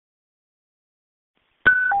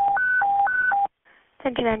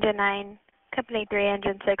Engine 9, Company 3,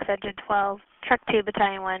 Engine 6, Engine 12, Truck 2,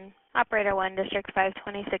 Battalion 1, Operator 1, District 5,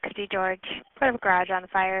 2060 George, Port of Garage on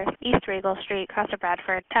fire, East Regal Street, Cross of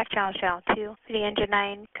Bradford, TAC Channel Channel 2, City Engine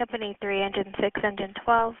 9, Company 3, Engine 6, Engine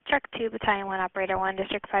 12, Truck 2, Battalion 1, Operator 1,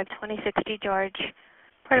 District 5, 2060 George,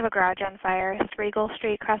 Port of Garage on fire, East Regal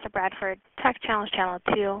Street, Cross of Bradford, TAC Channel Channel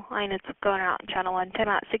 2, line is going out in Channel 1, time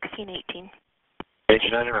out 1618.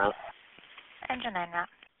 Engine 9 en route. Engine 9 route.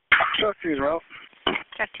 Truck 2 en route.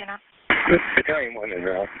 Truck 2 route. Battalion 1 en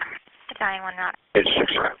route. Battalion 1 route. Engine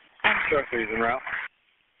 6 en route. Truck 3 en route.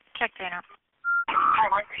 Truck 3 route.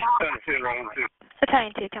 Battalion 2 en route on 2.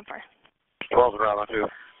 Battalion 2, 10-4. 12 en route on 2.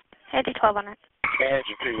 Engine 12 on it.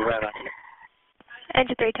 Engine 3 right on 2.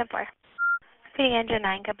 Engine 3, 10-4. Feeding Engine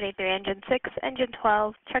 9, Company 3, Engine 6, Engine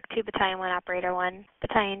 12, Truck 2, Battalion 1, Operator 1,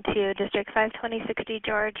 Battalion 2, District 5, 2060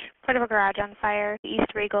 George, Port of Garage on fire,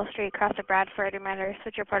 East Regal Street, Cross of Bradford, reminder,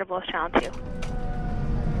 switch your portables, Channel 2.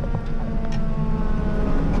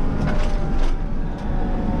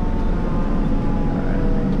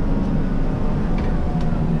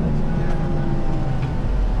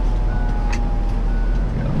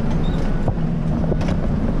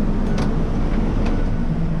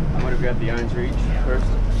 Grab the irons reach first.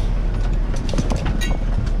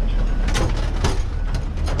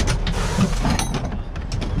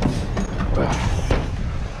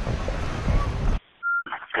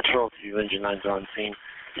 Control 2, Engine 9's on scene.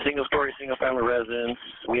 Single story, single family residence.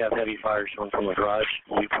 We have heavy fire showing from the garage.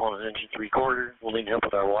 We'll be pulling an Engine 3/4. We'll need help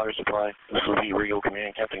with our water supply. This will be Regal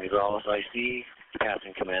Command, Captain Gonzalez, IC,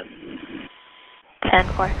 passing command.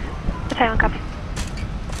 10-4. Battalion, copy.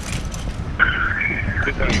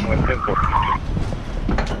 Battalion 1, 10-4.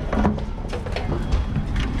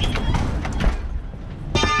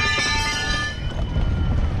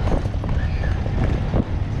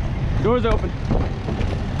 Doors open.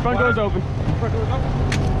 Front door's open. Front door's open.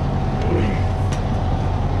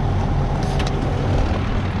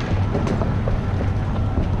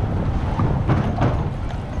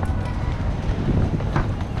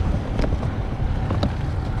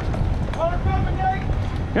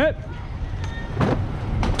 Hit. Is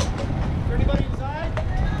there anybody inside?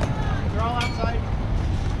 They're all outside.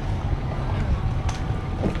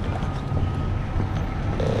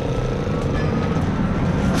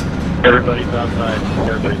 Everybody's outside.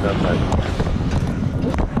 Everybody's outside.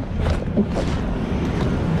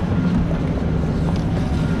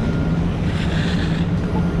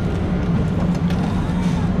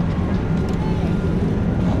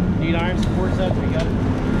 Need iron support sets? We got it.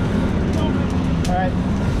 All right.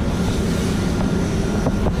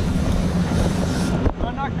 Want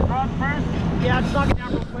to knock the garage first? Yeah, just knock it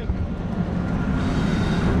down real quick.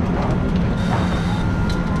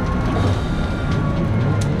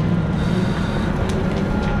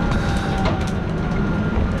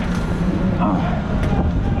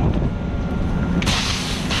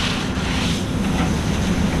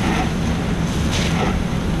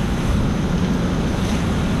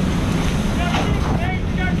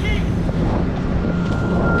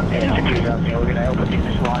 We're going to open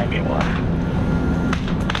this line if you want.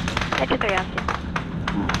 Engine 3 on scene.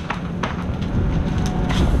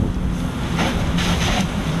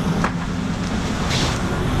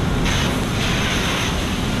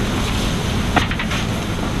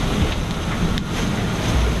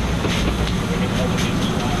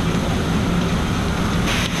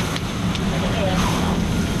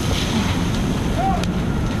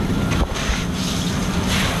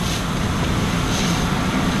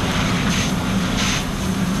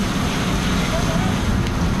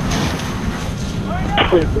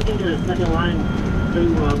 If we can get a second line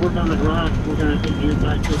to work on the garage, we're going to take the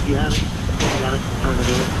inside so if you have it. We got it. Time to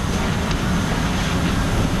do it.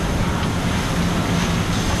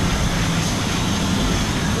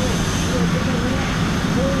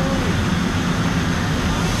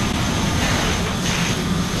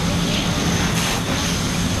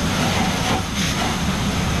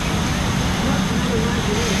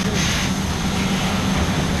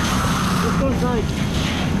 Let's go inside.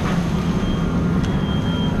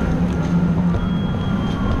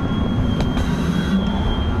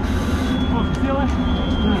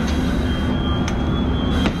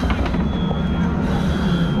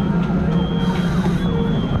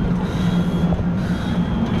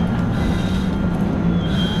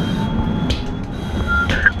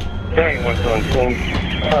 Battalion 1's on scene.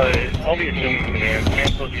 I'll be assuming command.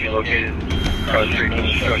 Command's supposed to be located across the street from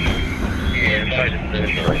the structure. And site is the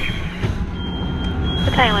installation.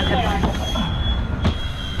 Battalion 1, 10-4.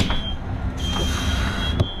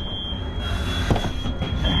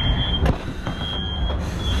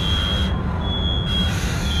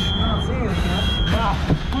 I don't see anything yet. Wow.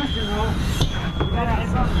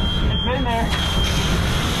 It's been there.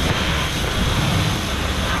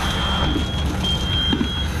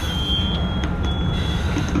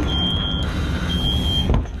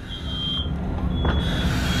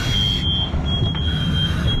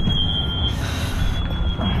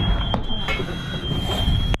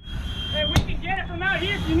 Hey, we can get it from out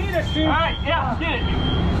here if you need us to. All right, yeah, let's get it.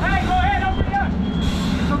 Hey, go ahead, open it up.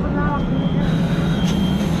 Open it up.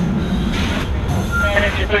 And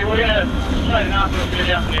if we're going to try to not move it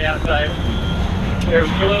down to the outside. There's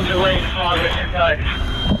a little delay in progress inside.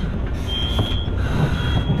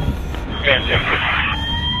 Fantastic.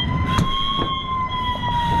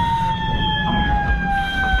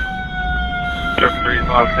 Truck 3 is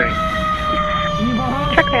on scene.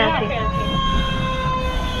 Truck fancy.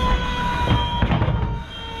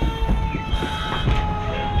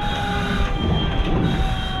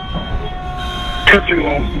 Truck 3 1.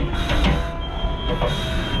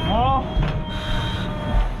 Oh.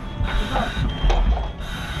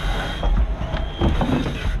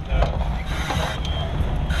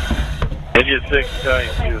 Engine 6,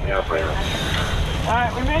 Italian 2 is the operator. All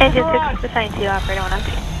right, we made the Engine garage. 6 assigned to operator 1 on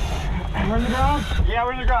scene. We're in the garage? Yeah,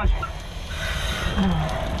 we're in the garage. Pick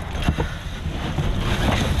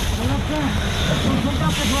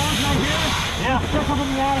up the garage right here. Yeah. Check up in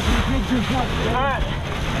the attic and take your truck. All right.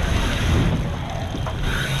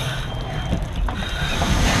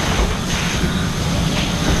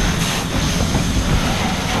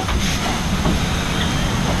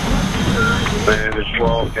 And it's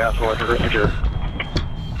 12, gas and electric secure.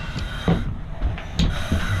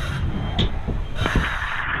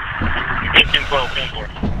 Engine 12, 10-4.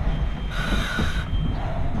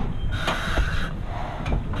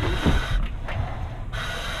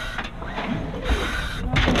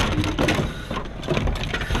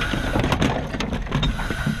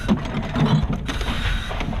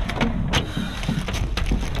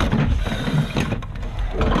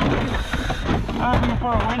 I'm looking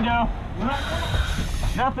for a window.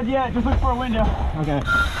 Nothing yet, just look for a window. Okay.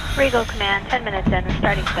 Regal Command, 10 minutes in, we're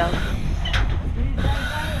starting build.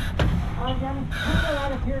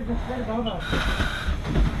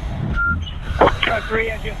 Truck 3,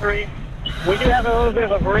 engine 3. We do have a little bit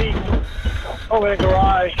of a break over the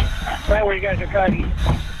garage, right where you guys are cutting,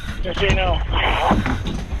 just so you know.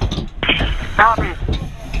 Copy.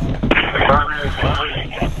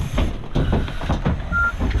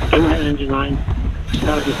 Go ahead, engine 9.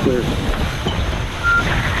 Now just clear.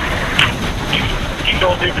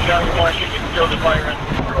 Control 2, Battalion 1, you can kill the fire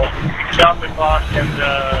engine control. Stop the clock and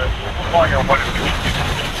fire 1 and 2.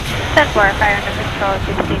 10-4, fire under control,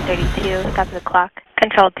 1632, stop the clock.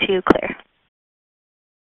 Control 2, clear.